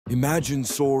Imagine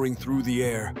soaring through the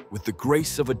air with the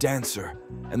grace of a dancer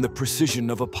and the precision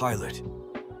of a pilot.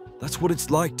 That's what it's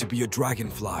like to be a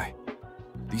dragonfly.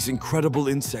 These incredible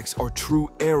insects are true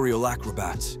aerial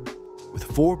acrobats. With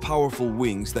 4 powerful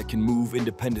wings that can move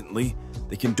independently,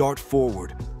 they can dart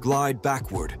forward, glide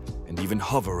backward, and even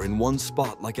hover in one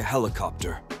spot like a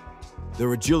helicopter.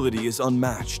 Their agility is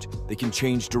unmatched. They can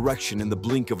change direction in the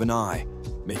blink of an eye,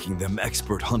 making them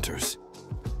expert hunters.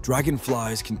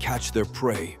 Dragonflies can catch their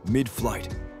prey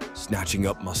mid-flight, snatching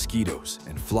up mosquitoes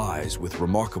and flies with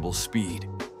remarkable speed.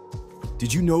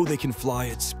 Did you know they can fly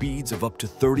at speeds of up to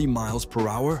 30 miles per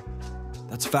hour?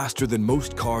 That's faster than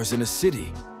most cars in a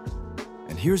city.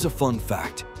 And here's a fun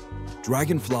fact.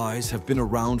 Dragonflies have been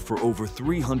around for over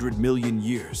 300 million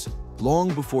years,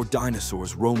 long before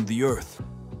dinosaurs roamed the Earth.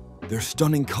 Their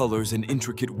stunning colors and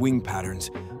intricate wing patterns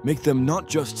make them not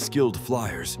just skilled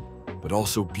flyers, but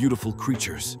also beautiful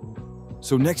creatures.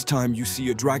 So next time you see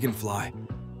a dragonfly,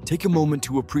 take a moment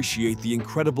to appreciate the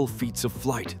incredible feats of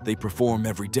flight they perform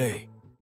every day.